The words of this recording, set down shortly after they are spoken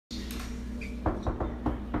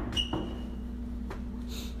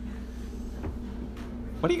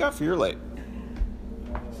What do you got for your light?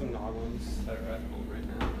 Some nog ones that are at home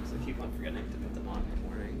right now because I keep on forgetting to put them on in the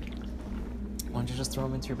morning. Why don't you just throw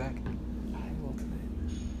them into your bag? I will tonight.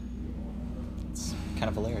 It's kind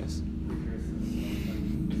of hilarious.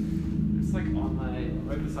 It's like on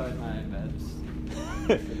right beside my bed.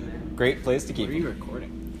 Great place to keep What are you them.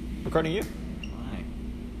 recording? Recording you. Why?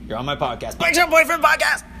 You're on my podcast. Bike Shop Boyfriend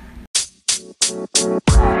Podcast!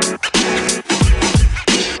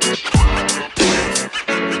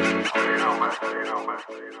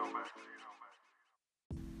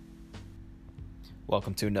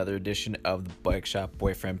 Welcome to another edition of the Bike Shop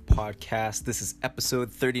Boyfriend Podcast. This is episode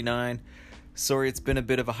 39. Sorry it's been a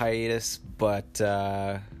bit of a hiatus, but,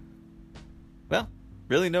 well,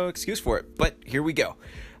 really no excuse for it. But here we go.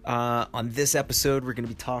 On this episode, we're going to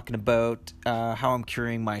be talking about how I'm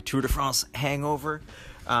curing my Tour de France hangover.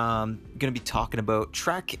 Going to be talking about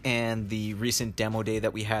Trek and the recent demo day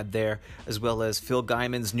that we had there, as well as Phil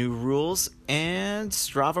Guyman's new rules and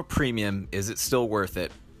Strava Premium. Is it still worth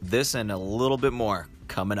it? This and a little bit more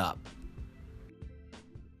coming up.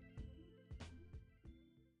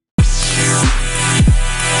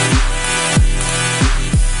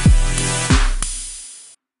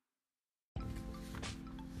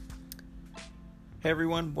 Hey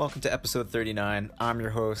everyone, welcome to episode 39. I'm your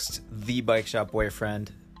host, the Bike Shop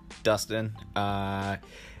Boyfriend, Dustin.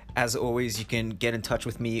 As always, you can get in touch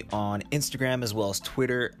with me on Instagram as well as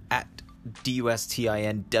Twitter at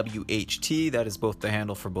DUSTINWHT. That is both the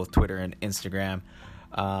handle for both Twitter and Instagram.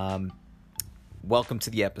 Welcome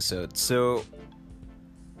to the episode. So,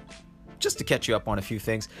 just to catch you up on a few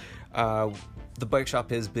things, the bike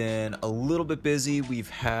shop has been a little bit busy.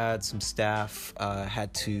 We've had some staff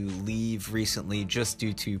had to leave recently just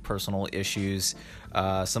due to personal issues.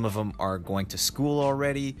 Some of them are going to school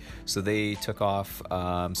already, so they took off.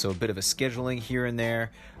 So a bit of a scheduling here and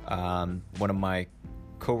there. One of my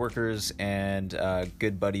co-workers and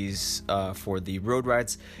good buddies for the road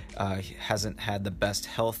rides hasn't had the best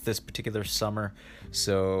health this particular summer,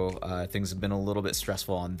 so things have been a little bit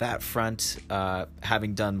stressful on that front.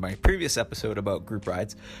 Having done my previous episode about group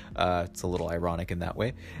rides, it's a little ironic in that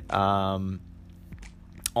way.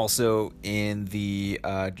 Also in the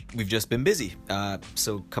we've just been busy,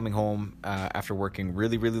 so coming home after working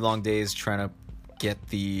really long days, trying to get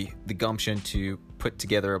the gumption to put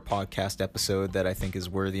together a podcast episode that I think is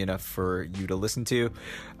worthy enough for you to listen to.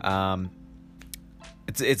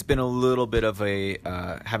 It's been a little bit of a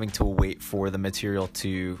having to wait for the material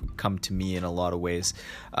to come to me in a lot of ways.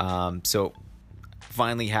 So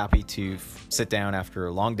finally happy to sit down after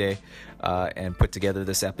a long day and put together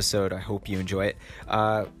this episode. I hope you enjoy it.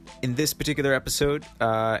 In this particular episode,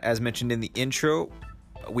 as mentioned in the intro,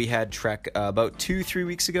 we had Trek about 2-3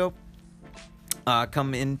 weeks ago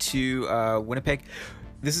come into Winnipeg.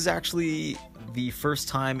 This is actually the first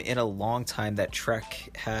time in a long time that Trek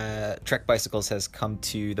Bicycles has come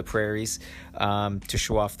to the prairies to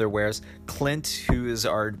show off their wares. Clint, who is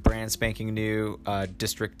our brand spanking new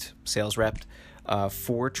district sales rep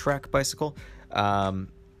for Trek Bicycle,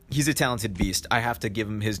 he's a talented beast. I have to give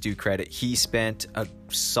him his due credit. He spent a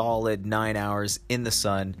solid 9 hours in the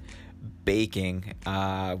sun baking.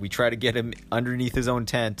 We tried to get him underneath his own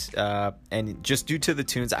tent, and just due to the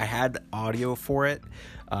tunes, I had audio for it,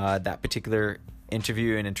 that particular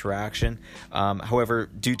interview and interaction. However,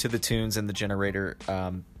 due to the tunes and the generator,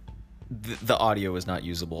 the audio was not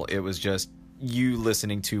usable. It was just you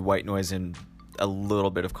listening to white noise and a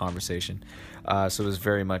little bit of conversation. So it was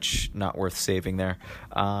very much not worth saving there.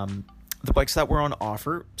 The bikes that were on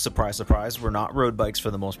offer, surprise, surprise, were not road bikes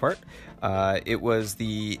for the most part. It was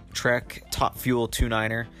the Trek Top Fuel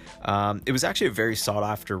 2.9er. It was actually a very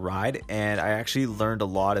sought-after ride, and I actually learned a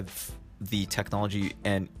lot of the technology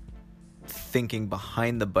and thinking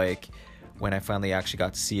behind the bike when I finally actually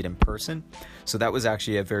got to see it in person. So that was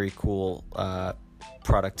actually a very cool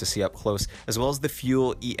product to see up close, as well as the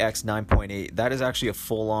Fuel EX 9.8. That is actually a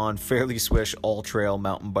full-on, fairly swish, all-trail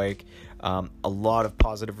mountain bike. A lot of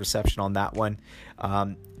positive reception on that one.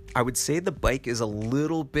 I would say the bike is a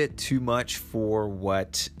little bit too much for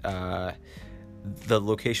what the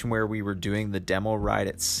location where we were doing the demo ride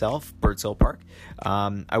itself, Birds Hill Park.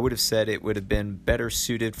 I would have said it would have been better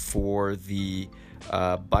suited for the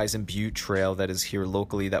Bison Butte Trail that is here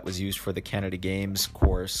locally, that was used for the Canada Games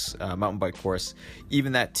course, mountain bike course.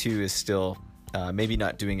 Even that too is still maybe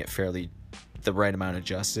not doing it fairly the right amount of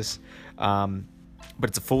justice. But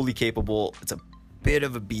it's a fully capable, it's a bit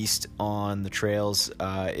of a beast on the trails.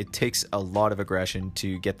 It takes a lot of aggression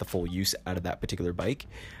to get the full use out of that particular bike.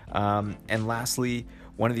 And lastly,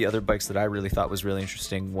 one of the other bikes that I really thought was really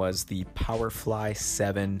interesting was the Powerfly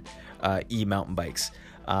 7 e-mountain bikes.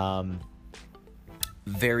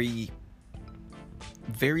 very,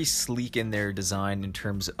 very sleek in their design in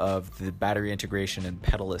terms of the battery integration and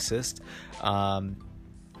pedal assist.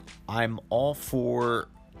 I'm all for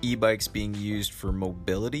e-bikes being used for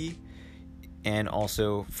mobility, and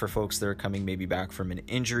also for folks that are coming maybe back from an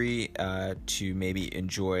injury to maybe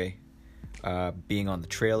enjoy being on the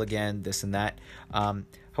trail again, this and that.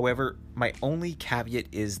 However, my only caveat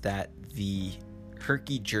is that the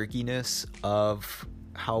herky-jerkiness of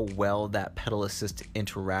how well that pedal assist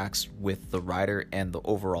interacts with the rider and the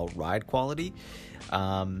overall ride quality.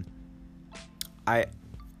 I've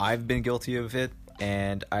been guilty of it,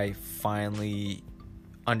 and I finally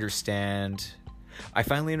understand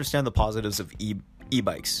the positives of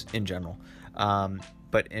e-bikes in general.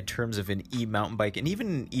 But in terms of an e-mountain bike and even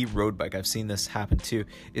an e-road bike, I've seen this happen too,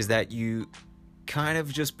 is that you kind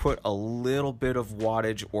of just put a little bit of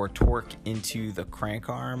wattage or torque into the crank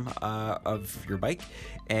arm of your bike,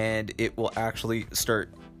 and it will actually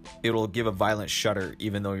it'll give a violent shudder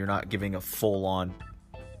even though you're not giving a full-on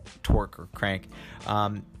torque or crank.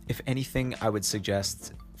 If anything, I would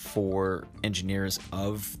suggest for engineers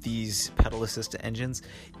of these pedal assisted engines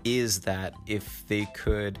is that if they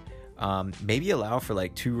could maybe allow for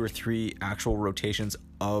like 2 or 3 actual rotations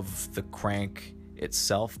of the crank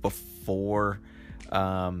itself before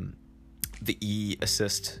the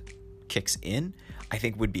e-assist kicks in, I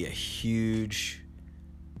think would be a huge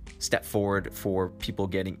step forward for people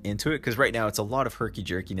getting into it, because right now it's a lot of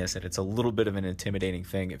herky-jerkiness and it's a little bit of an intimidating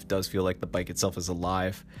thing. It does feel like the bike itself is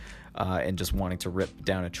alive and just wanting to rip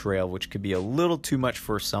down a trail, which could be a little too much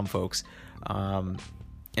for some folks.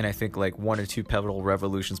 And I think like 1 or 2 pedal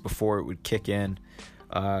revolutions before it would kick in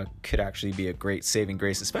could actually be a great saving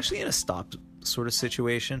grace, especially in a stop sort of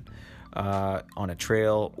situation, on a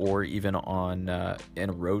trail or even on in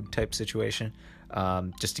a road type situation,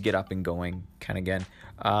 just to get up and going kind of again.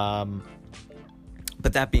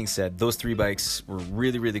 But that being said, those 3 bikes were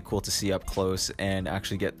really, really cool to see up close and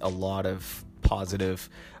actually get a lot of positive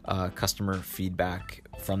customer feedback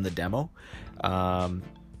from the demo. And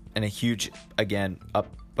a huge, again, up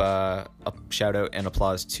shout out and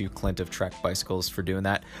applause to Clint of Trek Bicycles for doing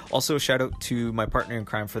that. Also, shout out to my partner in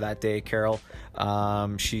crime for that day, Carol.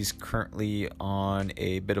 She's currently on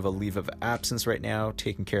a bit of a leave of absence right now,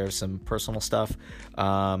 taking care of some personal stuff.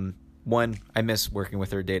 One, I miss working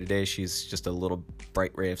with her day to day. She's just a little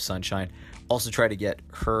bright ray of sunshine. Also, try to get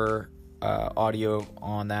her audio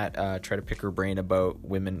on that. Try to pick her brain about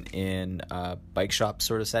women in bike shop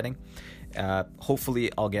sort of setting.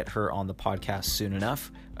 Hopefully I'll get her on the podcast soon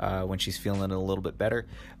enough when she's feeling a little bit better.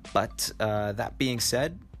 But that being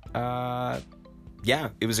said, yeah,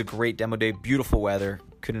 it was a great demo day. Beautiful weather.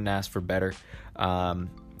 Couldn't ask for better.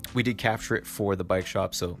 We did capture it for the bike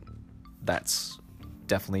shop, so that's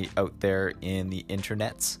definitely out there in the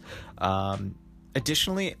internets.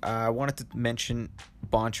 Additionally, I wanted to mention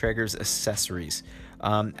Bontrager's accessories.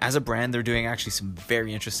 As a brand, they're doing actually some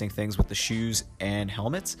very interesting things with the shoes and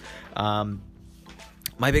helmets.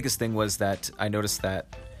 My biggest thing was that I noticed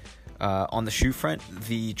that on the shoe front,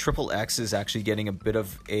 the Triple X is actually getting a bit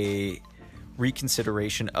of a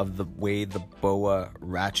reconsideration of the way the BOA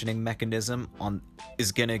ratcheting mechanism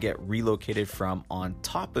is going to get relocated from on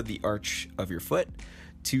top of the arch of your foot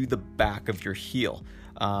to the back of your heel.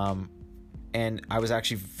 And I was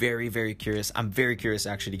actually very, very curious. I'm very curious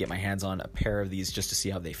actually to get my hands on a pair of these just to see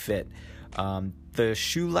how they fit. The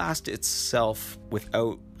shoe last itself,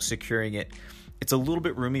 without securing it, it's a little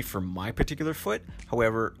bit roomy for my particular foot.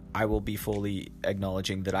 However, I will be fully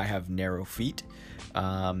acknowledging that I have narrow feet.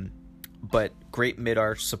 But great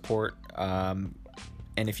mid-arch support. And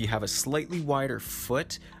if you have a slightly wider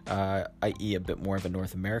foot, i.e. a bit more of a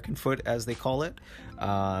North American foot as they call it,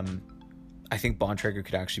 I think Bontrager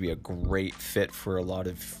could actually be a great fit for a lot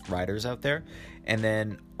of riders out there. And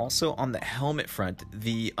then also on the helmet front,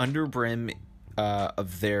 the underbrim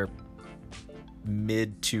of their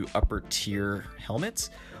mid to upper tier helmets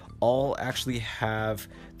all actually have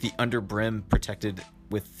the underbrim protected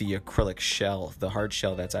with the acrylic shell, the hard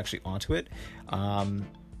shell that's actually onto it.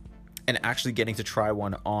 And actually getting to try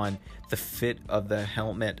one on, the fit of the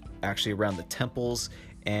helmet actually around the temples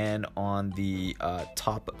and on the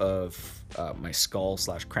top of my skull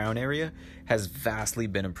 / crown area has vastly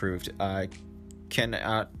been improved. I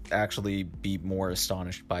cannot actually be more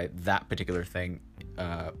astonished by that particular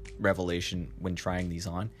revelation when trying these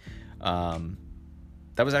on.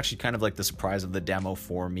 That was actually kind of like the surprise of the demo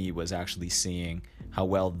for me, was actually seeing how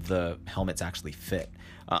well the helmets actually fit.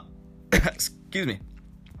 Excuse me.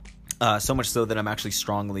 So much so that I'm actually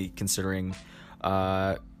strongly considering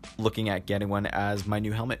looking at getting one as my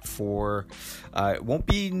new helmet for, it won't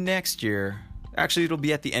be next year, Actually, it'll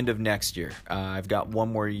be at the end of next year. I've got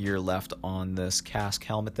one more year left on this cask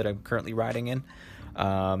helmet that I'm currently riding in.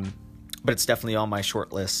 But it's definitely on my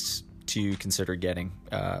short list to consider getting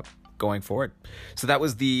going forward. So that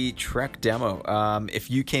was the Trek demo. If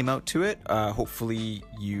you came out to it, hopefully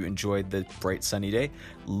you enjoyed the bright sunny day.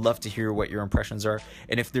 Love to hear what your impressions are.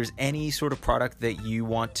 And if there's any sort of product that you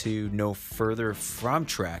want to know further from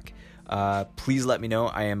Trek, please let me know.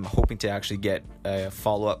 I am hoping to actually get a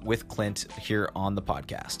follow-up with Clint here on the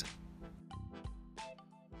podcast.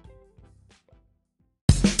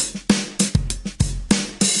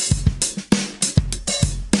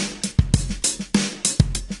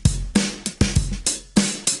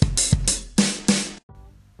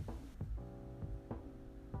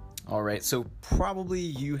 All right, so probably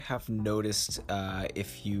you have noticed,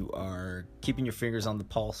 if you are keeping your fingers on the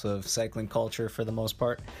pulse of cycling culture for the most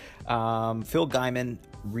part, Phil Gaiman,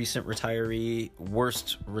 recent retiree,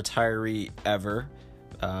 worst retiree ever,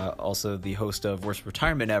 also the host of Worst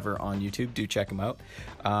Retirement Ever on YouTube. Do check him out.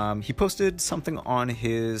 He posted something on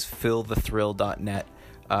his philthethrill.net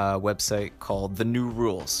website called The New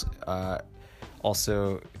Rules.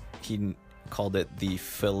 Also, he called it the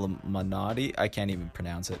Filminati. I can't even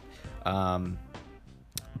pronounce it.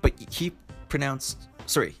 But he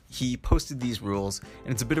posted these rules,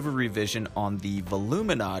 and it's a bit of a revision on the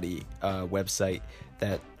Voluminati website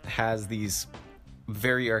that has these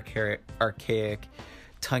very archaic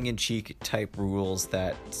tongue-in-cheek type rules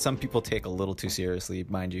that some people take a little too seriously,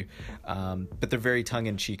 mind you, but they're very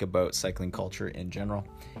tongue-in-cheek about cycling culture in general.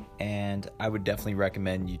 And I would definitely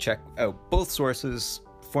recommend you check out both sources,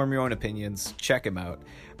 form your own opinions, check them out.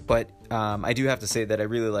 But I do have to say that I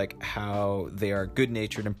really like how they are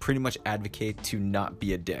good-natured and pretty much advocate to not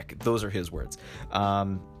be a dick. Those are his words,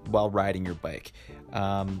 while riding your bike.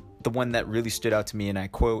 The one that really stood out to me, and I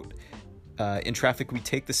quote, "In traffic, we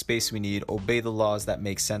take the space we need, obey the laws that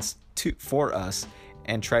make sense for us,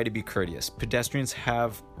 and try to be courteous. Pedestrians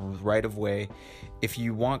have right-of-way. If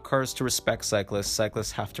you want cars to respect cyclists,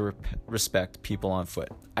 cyclists have to respect people on foot."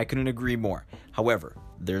 I couldn't agree more. However,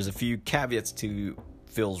 there's a few caveats to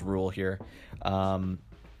Phil's rule here.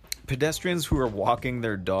 Pedestrians who are walking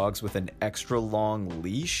their dogs with an extra long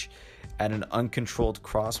leash at an uncontrolled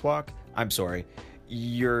crosswalk, I'm sorry,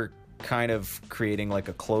 you're kind of creating like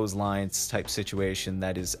a clotheslines type situation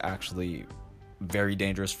that is actually very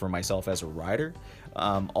dangerous for myself as a rider.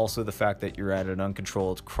 Also, the fact that you're at an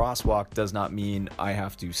uncontrolled crosswalk does not mean I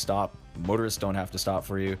have to stop. Motorists don't have to stop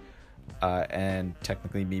for you. And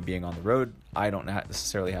technically, me being on the road, I don't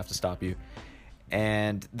necessarily have to stop you.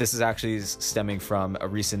 And this is actually stemming from a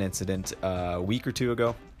recent incident a week or two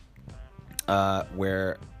ago,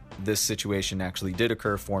 where this situation actually did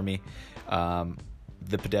occur for me.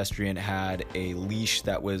 The pedestrian had a leash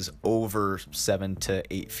that was over 7 to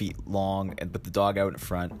 8 feet long, and with the dog out in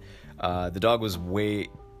front. The dog was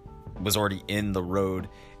already in the road,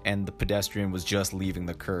 and the pedestrian was just leaving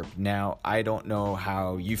the curb. Now, I don't know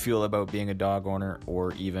how you feel about being a dog owner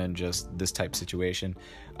or even just this type of situation.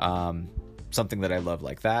 Something that I love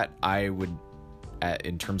like that, I would,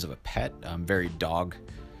 in terms of a pet, I'm very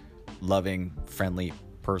dog-loving, friendly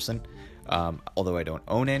person. Although I don't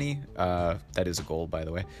own any, that is a goal, by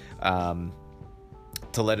the way.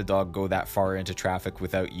 To let a dog go that far into traffic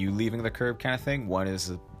without you leaving the curb kind of thing, one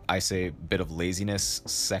is, I say, a bit of laziness.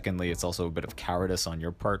 Secondly, it's also a bit of cowardice on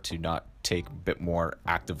your part to not take a bit more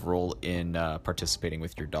active role in participating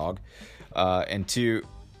with your dog. And two,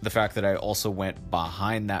 the fact that I also went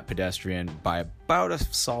behind that pedestrian by about a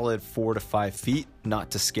solid 4 to 5 feet, not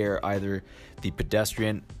to scare either the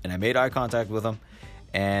pedestrian, and I made eye contact with him,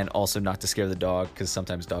 and also not to scare the dog, because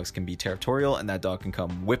sometimes dogs can be territorial, and that dog can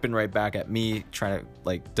come whipping right back at me, trying to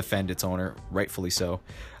like defend its owner, rightfully so.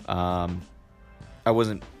 I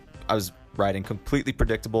was riding completely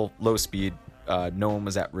predictable, low speed, no one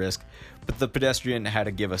was at risk, but the pedestrian had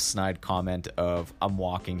to give a snide comment of "I'm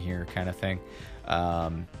walking here" kind of thing.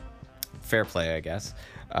 Fair play, I guess.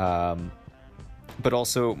 But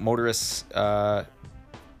also motorists at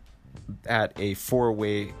a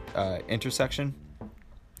four-way intersection.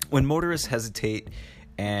 When motorists hesitate,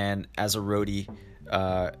 and as a roadie,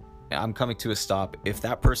 I'm coming to a stop, if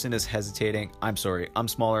that person is hesitating, I'm sorry, I'm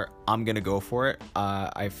smaller, I'm gonna go for it.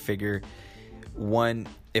 I figure, one,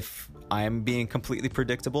 if I'm being completely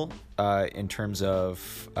predictable in terms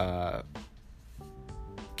of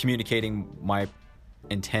communicating my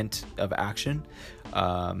intent of action,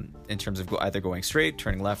 in terms of either going straight,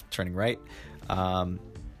 turning left, turning right,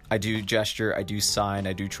 I do gesture, I do sign,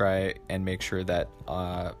 I do try and make sure that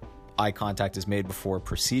eye contact is made before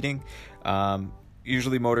proceeding.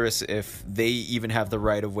 usually motorists, if they even have the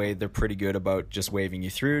right of way, they're pretty good about just waving you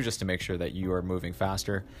through just to make sure that you are moving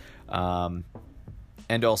faster.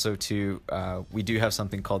 And also, too, we do have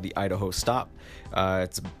something called the Idaho Stop.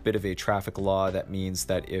 It's a bit of a traffic law that means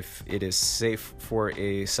that if it is safe for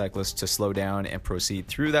a cyclist to slow down and proceed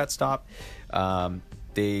through that stop,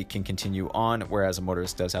 they can continue on, whereas a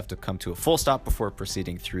motorist does have to come to a full stop before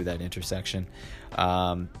proceeding through that intersection.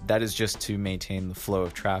 That is just to maintain the flow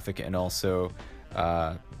of traffic, and also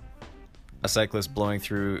a cyclist blowing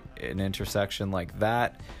through an intersection like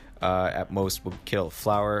that at most would kill a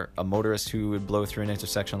flower. A motorist who would blow through an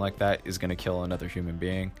intersection like that is going to kill another human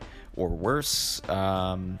being, or worse.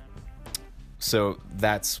 So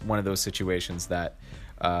that's one of those situations that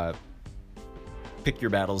pick your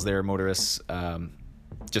battles there, motorists.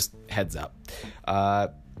 Just heads up.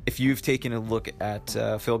 If you've taken a look at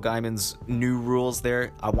Phil Guyman's new rules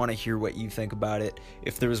there, I want to hear what you think about it.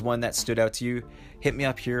 If there was one that stood out to you, hit me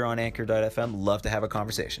up here on Anchor.fm. Love to have a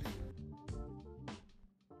conversation.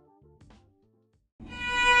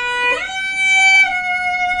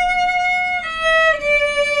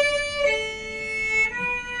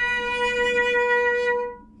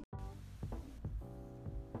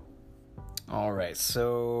 All right,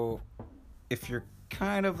 so if you're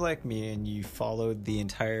kind of like me and you followed the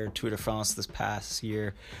entire Tour de France this past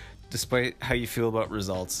year, despite how you feel about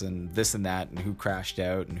results and this and that and who crashed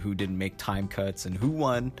out and who didn't make time cuts and who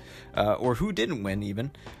won or who didn't win even,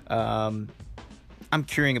 I'm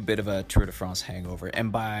curing a bit of a Tour de France hangover.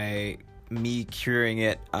 And by me curing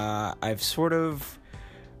it, I've sort of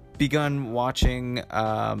begun watching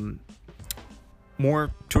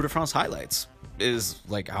more Tour de France highlights, is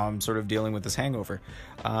like how I'm sort of dealing with this hangover.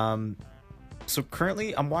 So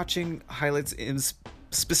currently I'm watching highlights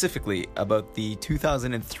specifically about the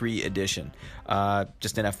 2003 edition.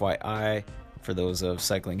 Just an FYI, for those of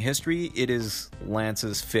cycling history, it is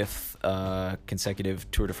Lance's 5th consecutive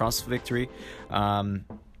Tour de France victory. And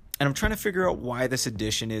I'm trying to figure out why this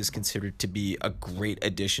edition is considered to be a great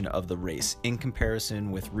edition of the race in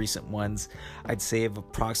comparison with recent ones. I'd say of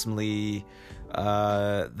approximately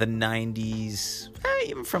the 90s,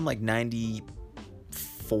 even from like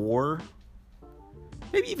 94,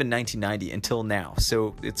 maybe even 1990 until now.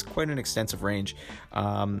 So it's quite an extensive range.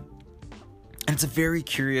 And it's a very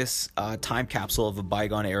curious time capsule of a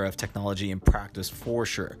bygone era of technology and practice for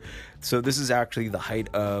sure. So this is actually the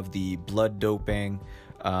height of the blood doping,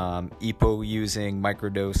 EPO using,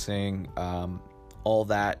 microdosing, all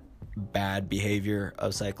that bad behavior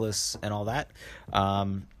of cyclists and all that.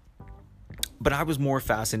 But I was more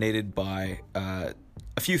fascinated by a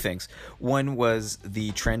few things. One was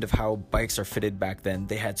the trend of how bikes are fitted back then.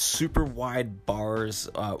 They had super wide bars,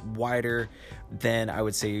 wider than I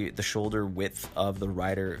would say the shoulder width of the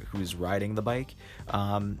rider who's riding the bike,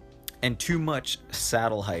 and too much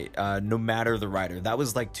saddle height, no matter the rider. That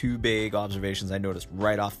was like two big observations I noticed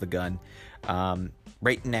right off the gun.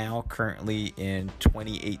 Right now, currently in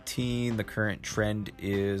 2018, the current trend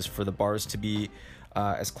is for the bars to be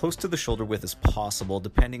as close to the shoulder width as possible,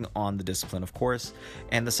 depending on the discipline, of course.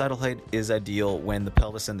 And the saddle height is ideal when the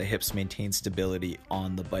pelvis and the hips maintain stability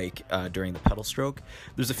on the bike during the pedal stroke.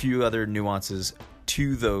 There's a few other nuances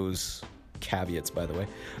to those caveats, by the way.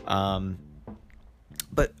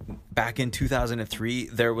 But back in 2003,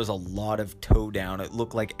 there was a lot of toe down. It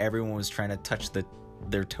looked like everyone was trying to touch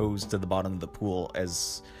their toes to the bottom of the pool,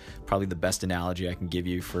 as probably the best analogy I can give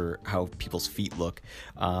you for how people's feet look.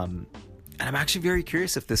 And I'm actually very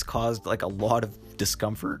curious if this caused like a lot of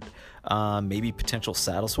discomfort, maybe potential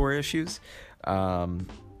saddle sore issues.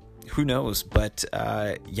 Who knows? But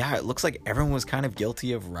yeah, it looks like everyone was kind of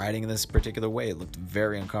guilty of riding in this particular way. It looked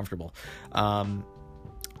very uncomfortable.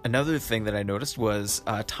 Another thing that I noticed was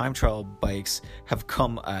time trial bikes have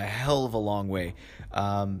come a hell of a long way.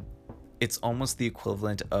 It's almost the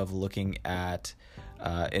equivalent of looking at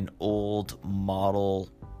an old Model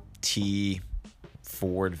T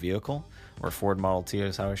Ford vehicle, or Ford Model T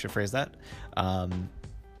is how I should phrase that,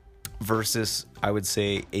 versus, I would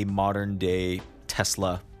say, a modern day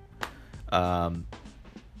Tesla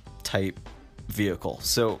type vehicle.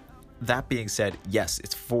 So that being said, yes,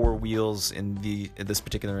 it's four wheels in this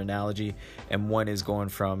particular analogy, and one is going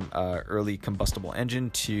from early combustible engine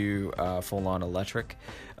to full-on electric.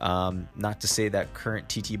 Not to say that current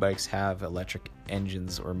TT bikes have electric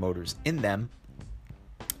engines or motors in them,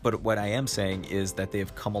 but what I am saying is that they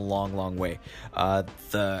have come a long, long way.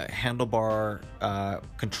 The handlebar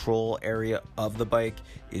control area of the bike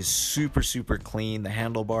is super, super clean. The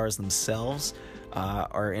handlebars themselves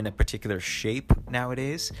are in a particular shape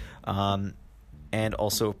nowadays, and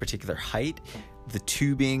also a particular height. The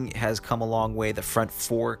tubing has come a long way. The front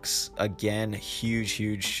forks, again,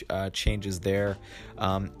 huge changes there,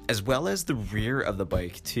 as well as the rear of the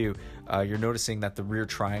bike too. You're noticing that the rear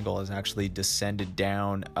triangle has actually descended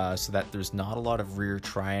down, so that there's not a lot of rear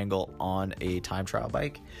triangle on a time trial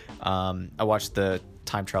bike. I watched the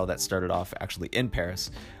time trial that started off actually in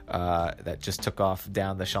Paris, that just took off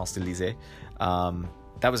down the Champs-Élysées.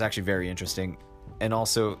 That was actually very interesting, and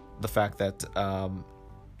also the fact that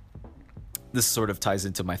this sort of ties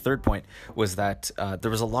into my third point, was that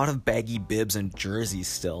there was a lot of baggy bibs and jerseys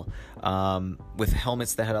still, with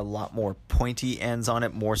helmets that had a lot more pointy ends on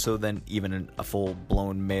it, more so than even a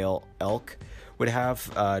full-blown male elk would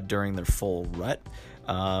have during their full rut.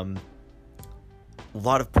 A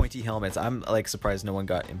lot of pointy helmets. I'm like surprised no one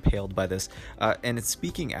got impaled by this. And it's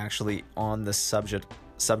speaking actually on the subject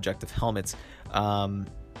of helmets.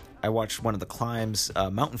 I watched one of the climbs,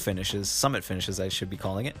 mountain finishes, summit finishes, I should be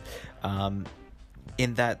calling it,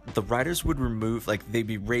 in that the riders would remove, like they'd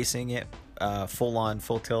be racing it full on,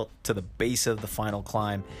 full tilt to the base of the final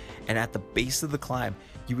climb. And at the base of the climb,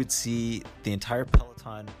 you would see the entire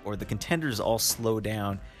peloton or the contenders all slow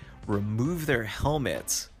down, remove their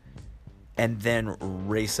helmets, and then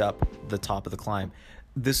race up the top of the climb.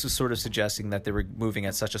 This was sort of suggesting that they were moving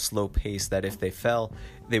at such a slow pace that if they fell,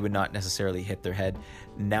 they would not necessarily hit their head.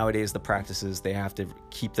 Nowadays, the practice is they have to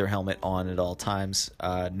keep their helmet on at all times,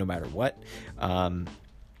 no matter what.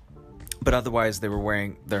 But otherwise, they were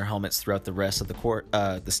wearing their helmets throughout the rest of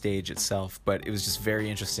the stage itself. But it was just very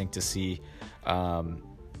interesting to see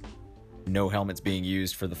no helmets being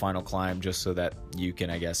used for the final climb, just so that you can,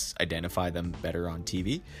 I guess, identify them better on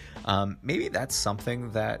TV. Maybe that's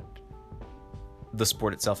something that the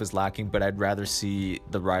sport itself is lacking, but I'd rather see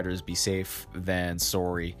the riders be safe than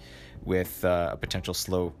sorry with a potential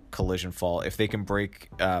slow collision fall. If they can break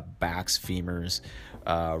backs, femurs,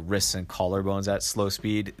 wrists, and collarbones at slow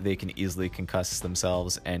speed, they can easily concuss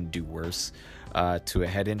themselves and do worse to a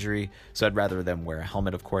head injury. So I'd rather them wear a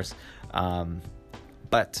helmet, of course.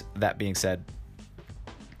 But that being said,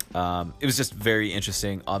 it was just very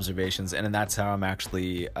interesting observations, and that's how I'm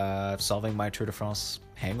actually solving my Tour de France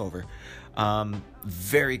hangover.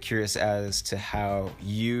 Very curious as to how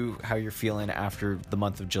you're feeling after the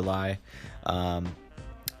month of July.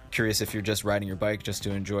 Curious if you're just riding your bike just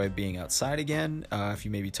to enjoy being outside again, if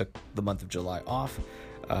you maybe took the month of July off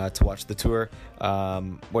to watch the Tour.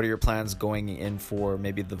 What are your plans going in for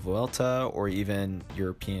maybe the Vuelta or even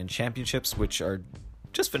European Championships, which are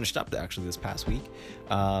just finished up actually this past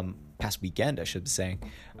weekend, I should be saying,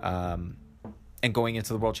 and going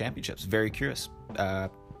into the World Championships. Very curious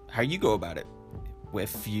how you go about it.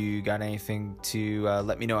 If you got anything to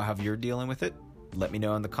let me know how you're dealing with it, let me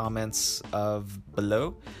know in the comments of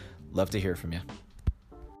below. Love to hear from you.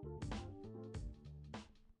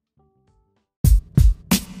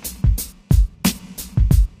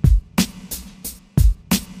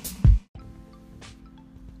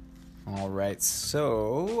 All right,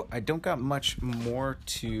 so I don't got much more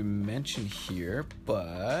to mention here,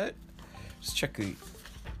 but just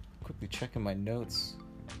quickly checking my notes.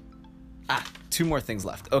 Two more things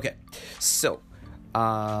left. Okay, so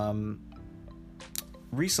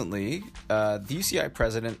recently the UCI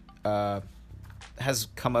president has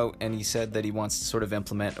come out and he said that he wants to sort of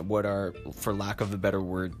implement what are, for lack of a better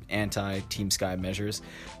word, anti-Team Sky measures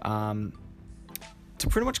to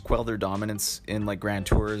pretty much quell their dominance in like Grand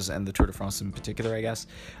Tours and the Tour de France in particular, I guess.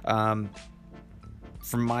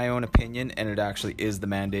 From my own opinion, and it actually is the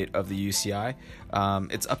mandate of the UCI,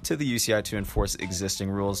 it's up to the UCI to enforce existing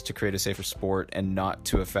rules to create a safer sport and not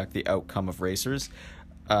to affect the outcome of races,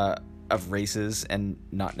 and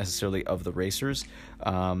not necessarily of the racers.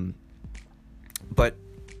 But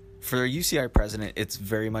for a UCI president, it's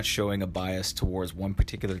very much showing a bias towards one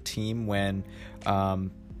particular team when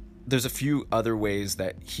there's a few other ways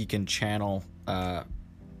that he can channel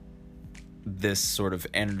this sort of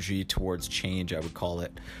energy towards change, I would call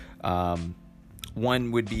it.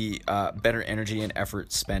 One would be better energy and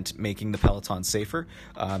effort spent making the peloton safer,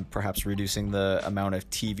 perhaps reducing the amount of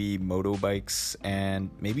TV motorbikes, and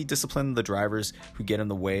maybe discipline the drivers who get in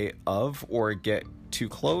the way of or get too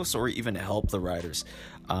close or even help the riders.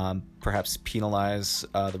 Perhaps penalize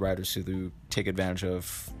the riders who take advantage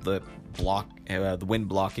of the wind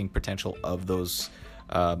blocking potential of those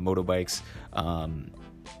motorbikes.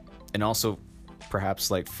 And also perhaps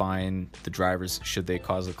like fine the drivers should they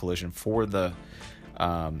cause a collision for the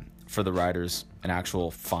riders, an actual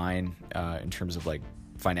fine in terms of like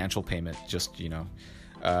financial payment. Just,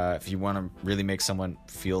 if you want to really make someone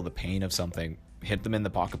feel the pain of something, hit them in the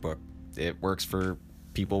pocketbook. It works for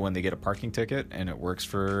people when they get a parking ticket, and it works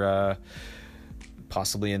for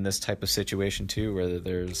possibly in this type of situation too, where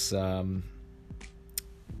there's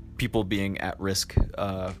people being at risk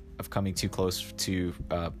of coming too close to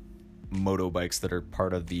motorbikes that are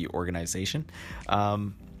part of the organization.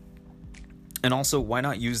 And also, why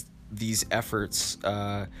not use these efforts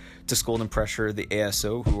to scold and pressure the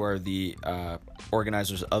ASO, who are the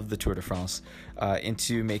organizers of the Tour de France,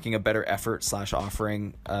 into making a better effort /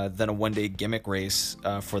 offering than a one-day gimmick race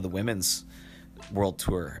for the women's World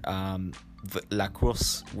Tour. La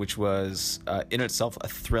Course, which was in itself a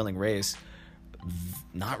thrilling race,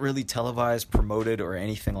 not really televised, promoted, or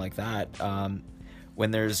anything like that,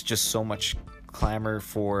 when there's just so much clamor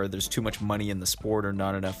for there's too much money in the sport or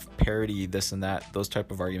not enough parity, this and that, those type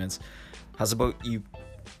of arguments. How's about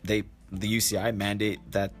the UCI mandate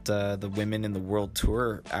that the women in the World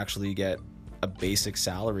Tour actually get a basic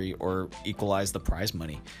salary or equalize the prize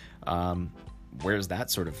money? Where's that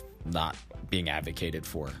sort of not being advocated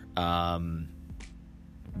for?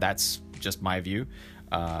 That's just my view.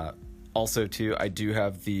 Also, too, I do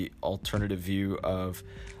have the alternative view of,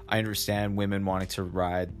 I understand women wanting to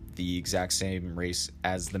ride the exact same race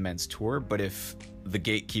as the men's tour, but if the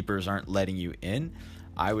gatekeepers aren't letting you in,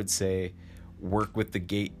 I would say work with the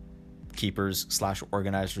gatekeepers /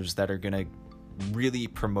 organizers that are going to really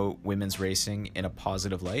promote women's racing in a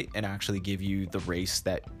positive light and actually give you the race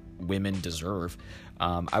that women deserve.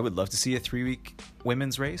 I would love to see a 3-week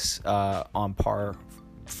women's race on par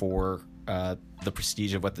for the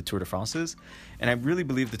prestige of what the Tour de France is. And I really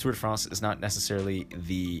believe the Tour de France is not necessarily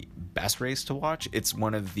the best race to watch. It's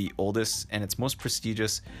one of the oldest and it's most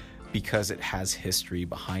prestigious because it has history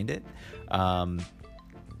behind it. And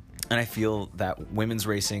I feel that women's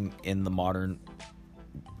racing in the modern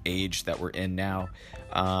age that we're in now,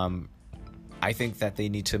 I think that they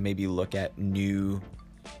need to maybe look at new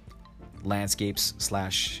landscapes /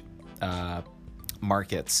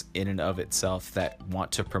 markets in and of itself that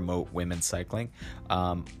want to promote women's cycling.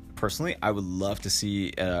 Personally, I would love to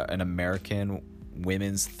see an American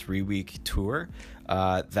women's 3-week tour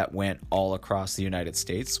that went all across the United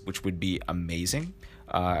States, which would be amazing.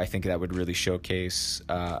 I think that would really showcase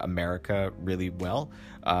America really well.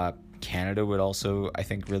 Canada would also, I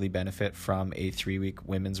think, really benefit from a 3-week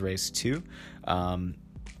women's race too. On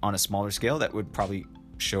a smaller scale, that would probably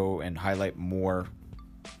show and highlight more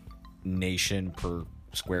nation per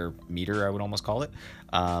square meter, I would almost call it,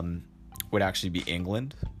 would actually be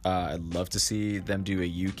England. I'd love to see them do a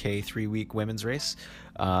UK 3-week women's race.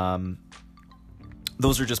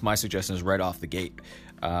 Those are just my suggestions right off the gate.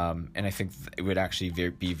 And I think it would actually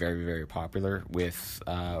be very, very popular with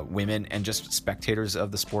women and just spectators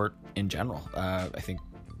of the sport in general. I think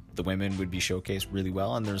the women would be showcased really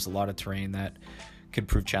well, and there's a lot of terrain that could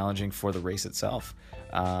prove challenging for the race itself.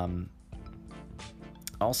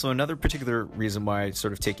 Also, another particular reason why I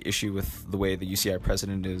sort of take issue with the way the UCI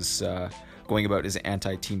president is going about his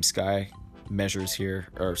anti-Team Sky measures here,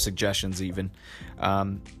 or suggestions even,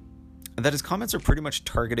 that his comments are pretty much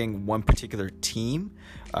targeting one particular team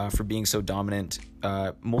for being so dominant,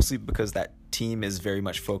 mostly because that team is very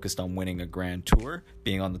much focused on winning a Grand Tour,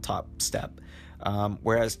 being on the top step,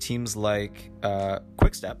 whereas teams like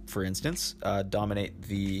Quick-Step, for instance, dominate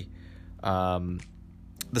the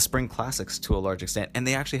Spring Classics to a large extent, and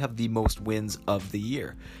they actually have the most wins of the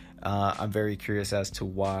year. I'm very curious as to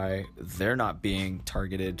why they're not being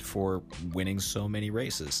targeted for winning so many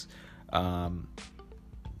races.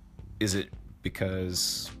 Is it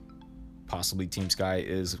because possibly Team Sky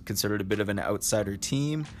is considered a bit of an outsider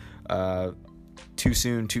team? Too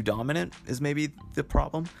soon, too dominant is maybe the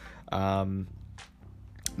problem.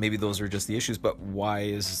 Maybe those are just the issues, but why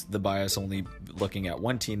is the bias only looking at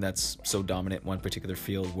one team that's so dominant in one particular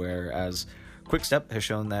field, whereas Quick-Step has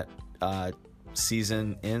shown that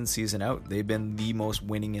season in, season out, they've been the most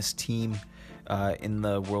winningest team in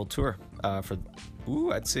the World Tour for,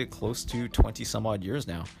 I'd say close to 20 some odd years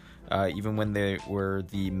now. Even when they were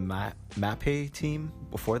the Mapei team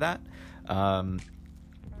before that.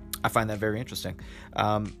 I find that very interesting.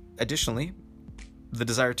 Additionally, the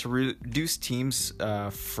desire to reduce teams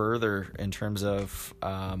further in terms of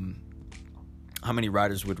how many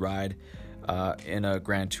riders would ride in a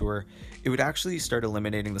Grand Tour, it would actually start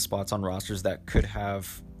eliminating the spots on rosters that could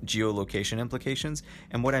have geolocation implications.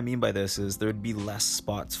 And what I mean by this is there would be less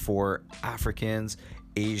spots for Africans,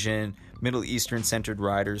 Asian, Middle Eastern centered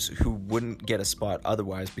riders who wouldn't get a spot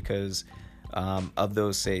otherwise because of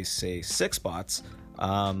those say 6 spots,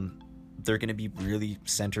 they're going to be really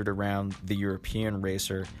centered around the European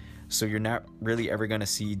racer. So you're not really ever going to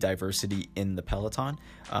see diversity in the peloton.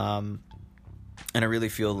 And I really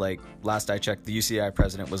feel like, last I checked, the UCI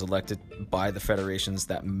president was elected by the federations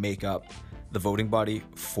that make up the voting body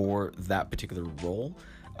for that particular role,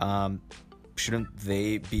 shouldn't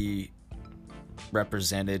they be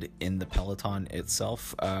represented in the peloton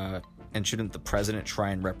itself? And shouldn't the president try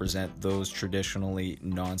and represent those traditionally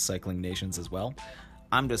non-cycling nations as well?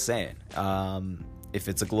 I'm just saying, if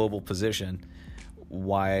it's a global position,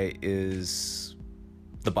 why is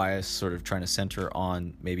the bias sort of trying to center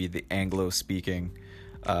on maybe the Anglo-speaking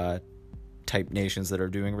type nations that are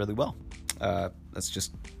doing really well? That's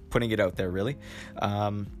just putting it out there, really.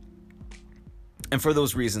 And for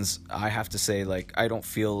those reasons, I have to say, like, I don't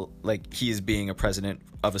feel like he is being a president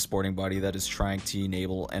of a sporting body that is trying to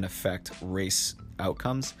enable and affect race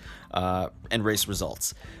outcomes and race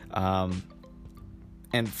results. And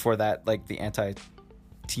for that, like, the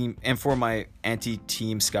anti-team, and for my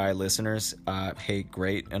anti-Team Sky listeners, hey,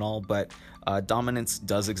 great and all, but dominance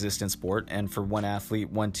does exist in sport, and for one athlete,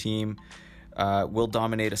 one team will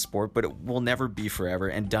dominate a sport, but it will never be forever,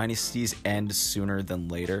 and dynasties end sooner than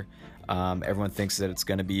later. Everyone thinks that it's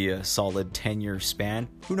going to be a solid 10-year span.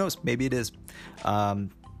 Who knows? Maybe it is.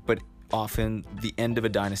 But often the end of a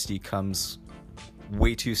dynasty comes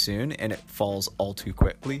way too soon and it falls all too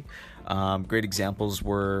quickly. Great examples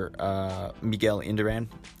were Miguel Indurain,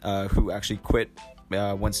 who actually quit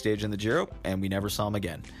one stage in the Giro, and we never saw him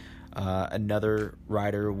again. Another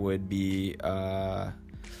rider would be...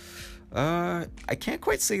 I can't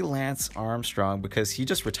quite say Lance Armstrong, because he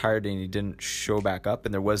just retired and he didn't show back up,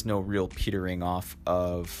 and there was no real petering off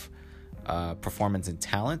of performance and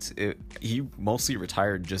talent. He mostly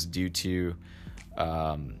retired just due to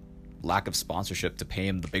lack of sponsorship to pay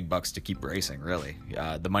him the big bucks to keep racing, really.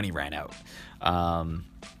 The money ran out of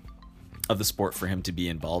the sport for him to be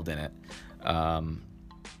involved in it. And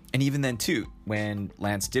even then, too, when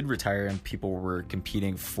Lance did retire and people were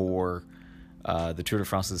competing for the Tour de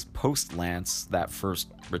France's post-Lance, that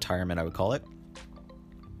first retirement, I would call it,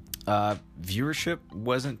 viewership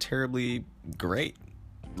wasn't terribly great,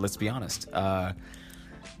 let's be honest. The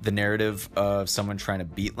narrative of someone trying to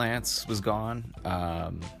beat Lance was gone,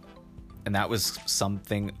 and that was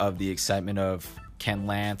something of the excitement of, can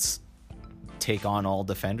Lance take on all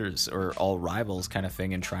defenders or all rivals kind of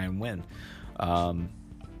thing and try and win?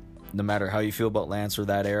 No matter how you feel about Lance or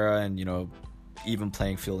that era, and, you know, even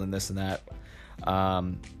playing field and this and that,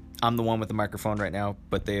 I'm the one with the microphone right now,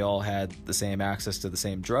 but they all had the same access to the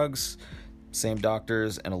same drugs, same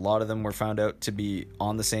doctors, and a lot of them were found out to be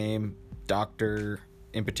on the same doctor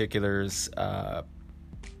in particular's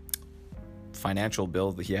financial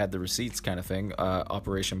bill. He had the receipts kind of thing.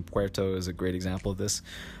 Operation Puerto is a great example of this.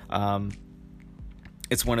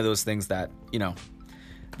 It's one of those things that, you know,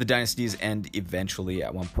 the dynasties end eventually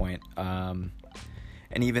at one point. And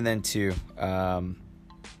even then too,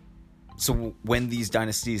 so when these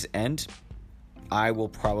dynasties end, I will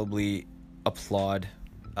probably applaud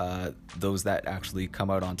those that actually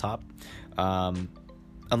come out on top.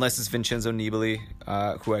 Unless it's Vincenzo Nibali,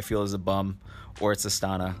 who I feel is a bum, or it's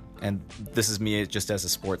Astana. And this is me just as a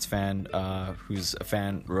sports fan who's a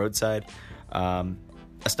fan roadside.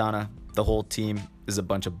 Astana, the whole team is a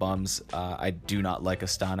bunch of bums. I do not like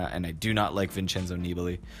Astana, and I do not like Vincenzo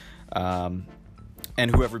Nibali. And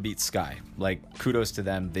whoever beats Sky, like, kudos to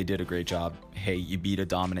them. They did a great job. Hey, you beat a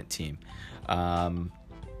dominant team. But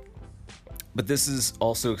this is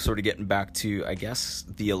also sort of getting back to, I guess,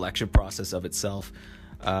 the election process of itself,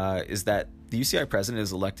 is that the UCI president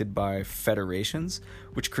is elected by federations,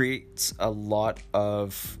 which creates a lot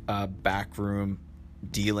of backroom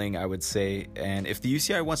dealing, I would say. And if the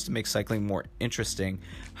UCI wants to make cycling more interesting,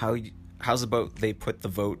 how's about they put the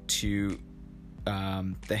vote to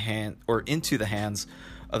into the hands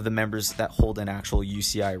of the members that hold an actual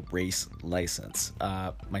UCI race license.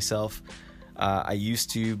 Myself, I used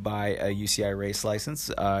to buy a UCI race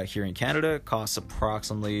license here in Canada. It costs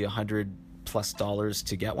approximately $100+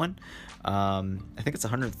 to get one. I think it's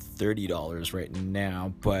 $130 right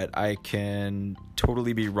now, but I can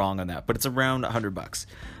totally be wrong on that, but it's around $100.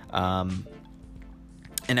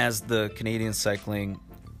 And as the Canadian Cycling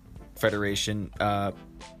Federation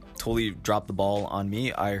totally dropped the ball on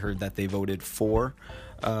me, I heard that they voted for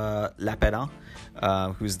Laperrin,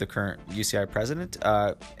 who's the current UCI president,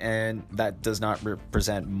 and that does not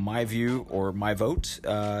represent my view or my vote.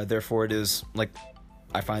 Therefore, it is, like,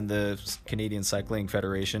 I find the Canadian Cycling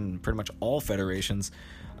Federation, pretty much all federations,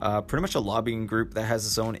 pretty much a lobbying group that has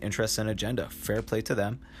its own interests and agenda. Fair play to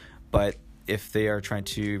them, but if they are trying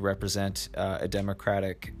to represent a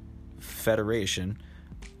democratic federation,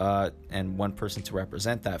 and one person to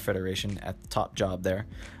represent that federation at the top job there,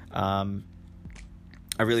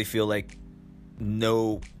 I really feel like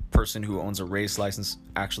no person who owns a race license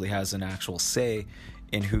actually has an actual say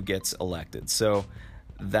in who gets elected. So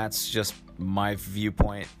that's just my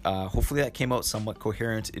viewpoint. Hopefully that came out somewhat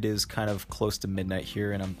coherent. It is kind of close to midnight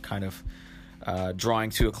here, and I'm kind of drawing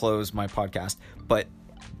to a close my podcast. But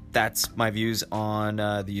that's my views on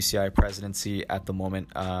the UCI presidency at the moment.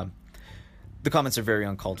 The comments are very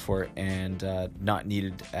uncalled for and not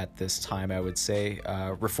needed at this time, I would say.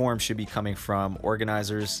 Reform should be coming from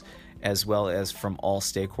organizers as well as from all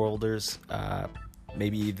stakeholders.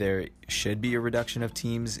 Maybe there should be a reduction of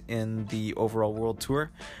teams in the overall World Tour.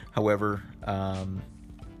 However,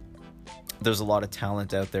 there's a lot of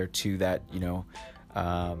talent out there too that,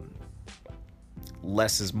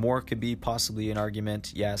 less is more could be possibly an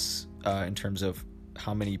argument, yes, in terms of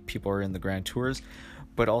how many people are in the Grand Tours.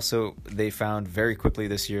 But also they found very quickly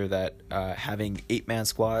this year that having 8-man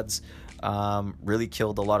squads really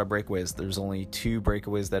killed a lot of breakaways. There's only 2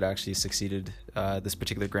 breakaways that actually succeeded this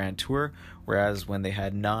particular Grand Tour, whereas when they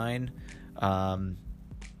had 9,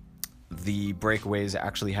 the breakaways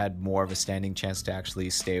actually had more of a standing chance to actually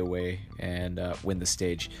stay away and win the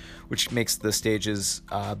stage, which makes the stages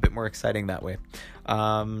a bit more exciting that way.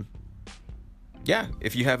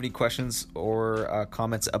 If you have any questions or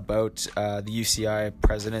comments about the UCI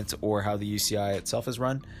president or how the UCI itself is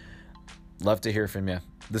run, love to hear from you.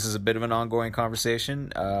 This is a bit of an ongoing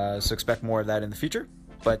conversation, so expect more of that in the future.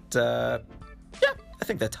 But I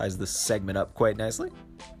think that ties this segment up quite nicely.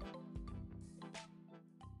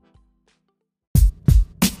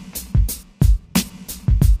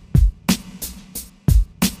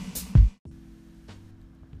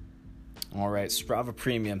 All right, Strava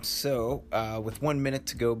Premium. So with 1 minute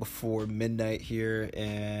to go before midnight here,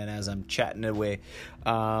 and as I'm chatting away,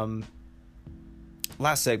 last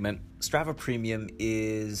segment, Strava Premium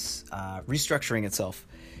is restructuring itself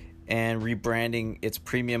and rebranding its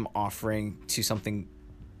premium offering to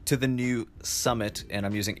the new Summit, and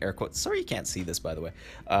I'm using air quotes. Sorry you can't see this, by the way.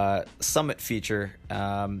 Summit feature,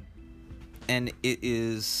 and it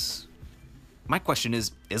is. My question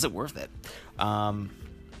is it worth it?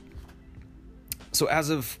 So as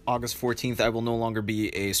of August 14th, I will no longer be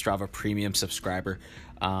a Strava Premium subscriber.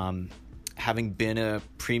 Having been a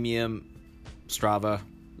premium Strava,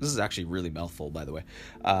 this is actually really mouthful, by the way.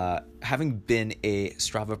 Having been a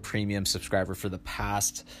Strava Premium subscriber for the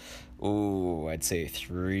past, I'd say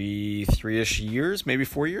three-ish years, maybe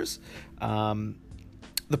 4 years. The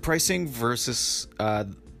pricing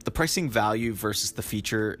value versus the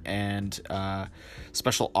feature and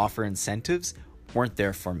special offer incentives weren't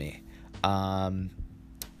there for me.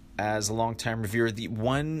 As a long-time reviewer, the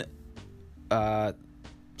one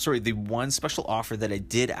special offer that I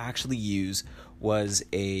did actually use was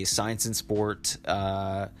a Science and Sport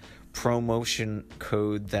promotion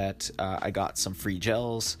code that I got some free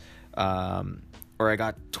gels, or I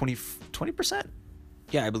got 20%.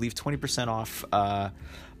 Yeah, I believe 20% off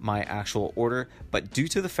my actual order. But due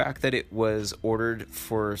to the fact that it was ordered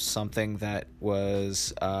for something that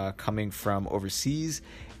was coming from overseas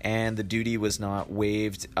and the duty was not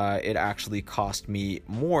waived, it actually cost me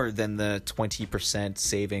more than the 20%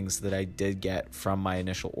 savings that I did get from my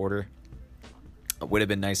initial order. It would have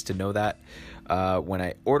been nice to know that when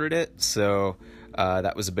I ordered it. So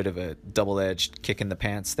that was a bit of a double-edged kick in the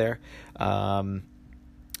pants there.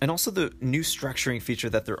 And also the new structuring feature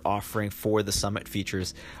that they're offering for the Summit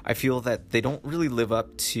features, I feel that they don't really live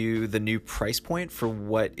up to the new price point for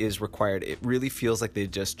what is required. It really feels like they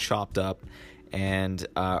just chopped up and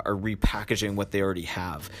are repackaging what they already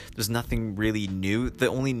have. There's nothing really new. The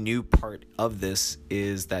only new part of this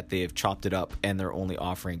is that they have chopped it up and they're only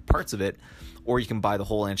offering parts of it, or you can buy the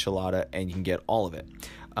whole enchilada and you can get all of it.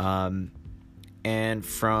 And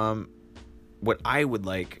from what I would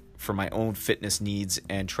like for my own fitness needs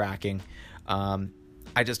and tracking,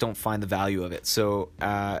 I just don't find the value of it. So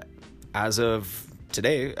as of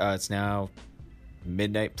today, it's now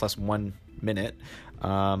midnight plus 1 minute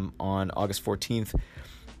on August 14th.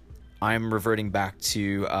 I'm reverting back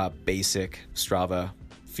to basic Strava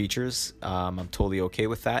features. I'm totally okay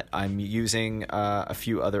with that. I'm using a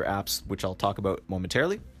few other apps, which I'll talk about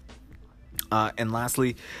momentarily. And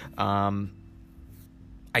lastly, I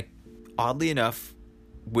oddly enough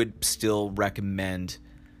would still recommend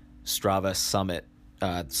Strava Summit /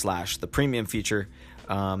 the premium feature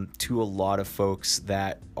to a lot of folks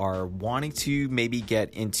that are wanting to maybe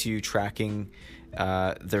get into tracking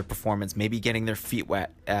their performance, maybe getting their feet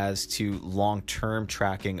wet as to long-term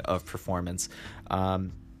tracking of performance.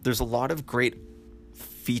 There's a lot of great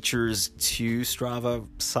features to Strava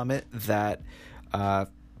Summit that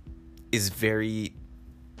is very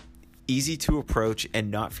easy to approach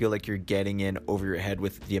and not feel like you're getting in over your head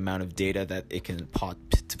with the amount of data that it can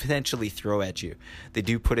to potentially throw at you. They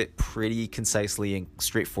do put it pretty concisely and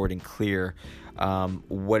straightforward and clear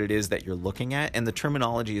what it is that you're looking at, and the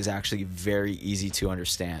terminology is actually very easy to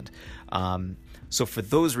understand. So for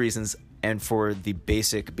those reasons, and for the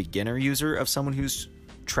basic beginner user of someone who's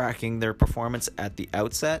tracking their performance at the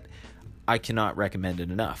outset, I cannot recommend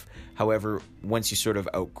it enough. However, once you sort of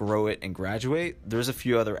outgrow it and graduate, there's a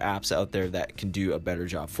few other apps out there that can do a better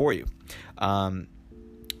job for you.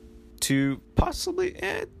 Two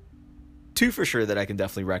for sure that I can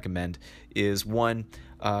definitely recommend is one,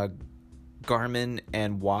 Garmin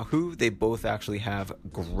and Wahoo. They both actually have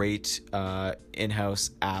great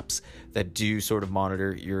in-house apps that do sort of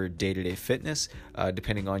monitor your day-to-day fitness,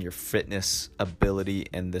 depending on your fitness ability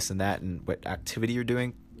and this and that and what activity you're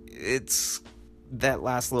doing. It's that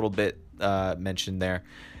last little bit mentioned there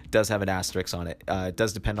does have an asterisk on it. It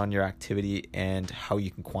does depend on your activity and how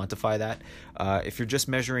you can quantify that. If you're just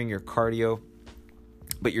measuring your cardio,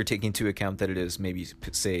 but you're taking into account that it is maybe,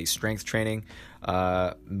 say, strength training,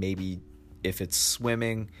 maybe if it's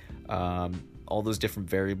swimming, all those different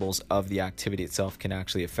variables of the activity itself can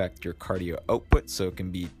actually affect your cardio output, so it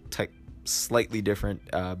can be slightly different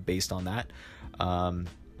based on that.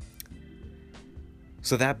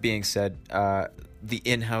 So that being said, the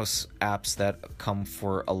in-house apps that come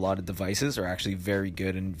for a lot of devices are actually very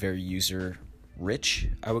good and very user-rich,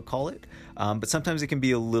 I would call it. But sometimes it can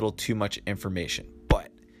be a little too much information. But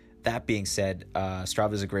that being said,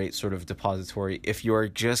 Strava is a great sort of depository. If you're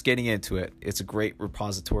just getting into it, it's a great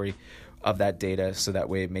repository of that data, so that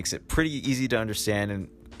way it makes it pretty easy to understand, and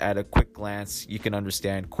at a quick glance, you can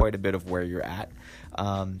understand quite a bit of where you're at.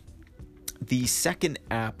 The second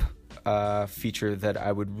app feature that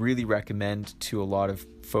I would really recommend to a lot of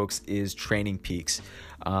folks is Training Peaks.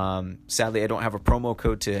 Sadly, I don't have a promo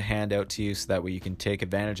code to hand out to you, so that way you can take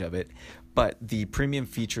advantage of it. But the premium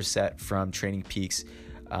feature set from Training Peaks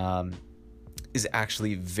is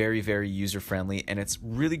actually very, very user-friendly, and it's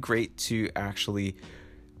really great to actually,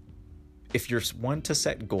 if you're one to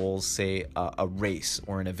set goals, say a race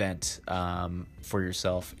or an event for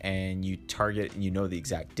yourself, and you target and you know the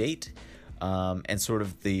exact date, and sort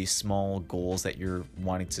of the small goals that you're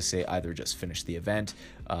wanting to, say, either just finish the event,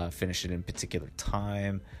 finish it in particular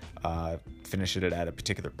time, finish it at a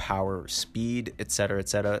particular power or speed,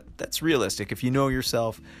 etc., that's realistic. If you know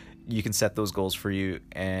yourself, you can set those goals for you,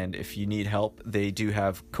 and if you need help, they do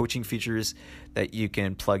have coaching features that you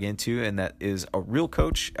can plug into, and that is a real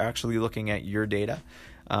coach actually looking at your data,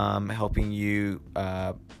 helping you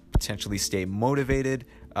potentially stay motivated,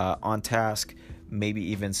 on task, maybe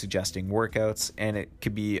even suggesting workouts, and it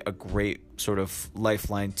could be a great sort of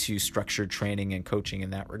lifeline to structured training and coaching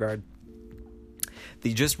in that regard.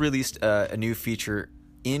 They just released a new feature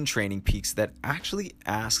in Training Peaks that actually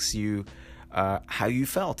asks you how you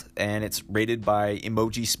felt, and it's rated by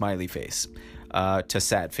emoji smiley face to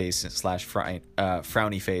sad face /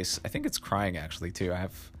 frowny face. I think it's crying actually too. I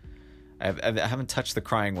haven't touched the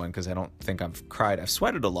crying one because I don't think I've cried. I've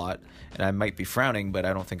sweated a lot, and I might be frowning, but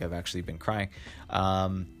I don't think I've actually been crying.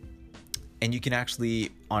 And you can actually,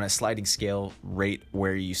 on a sliding scale, rate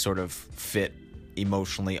where you sort of fit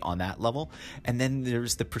emotionally on that level. And then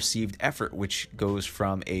there's the perceived effort, which goes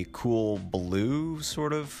from a cool blue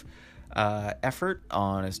sort of effort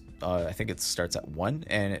on I think it starts at 1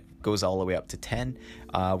 and it goes all the way up to 10,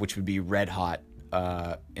 which would be red hot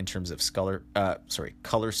in terms of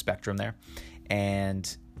color spectrum there.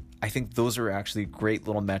 And I think those are actually great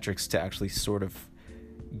little metrics to actually sort of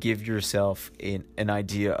give yourself an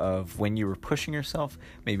idea of when you were pushing yourself,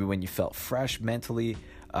 maybe when you felt fresh mentally,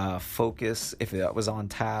 focus, if that was on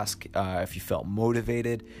task, if you felt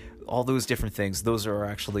motivated, all those different things. Those are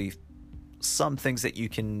actually some things that you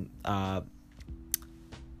can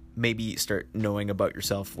maybe start knowing about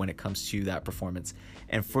yourself when it comes to that performance.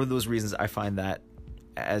 And for those reasons, I find that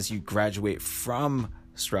as you graduate from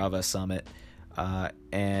Strava Summit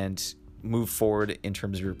and move forward in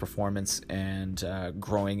terms of your performance and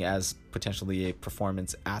growing as potentially a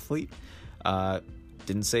performance athlete,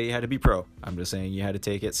 didn't say you had to be pro. I'm just saying you had to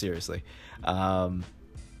take it seriously. And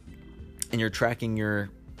you're tracking your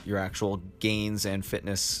actual gains and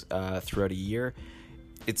fitness throughout a year.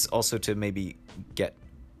 It's also to maybe get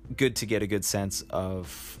a good sense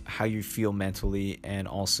of how you feel mentally and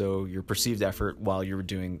also your perceived effort while you were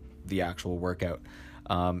doing the actual workout,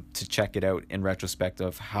 to check it out in retrospect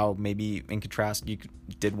of how maybe in contrast you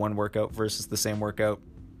did one workout versus the same workout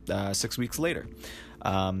 6 weeks later.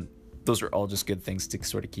 Those are all just good things to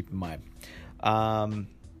sort of keep in mind.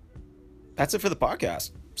 That's it for the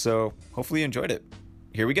podcast. So hopefully you enjoyed it.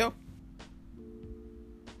 Here we go.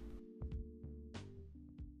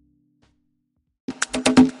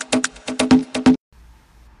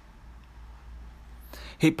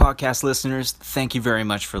 Hey, podcast listeners, thank you very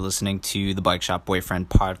much for listening to the Bike Shop Boyfriend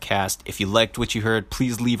podcast. If you liked what you heard,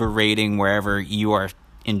 please leave a rating wherever you are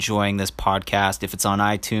enjoying this podcast. If it's on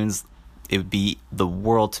iTunes, it would be the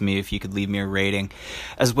world to me if you could leave me a rating,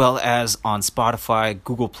 as well as on Spotify,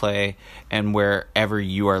 Google Play, and wherever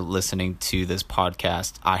you are listening to this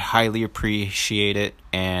podcast. I highly appreciate it,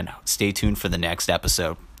 and stay tuned for the next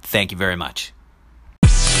episode. Thank you very much.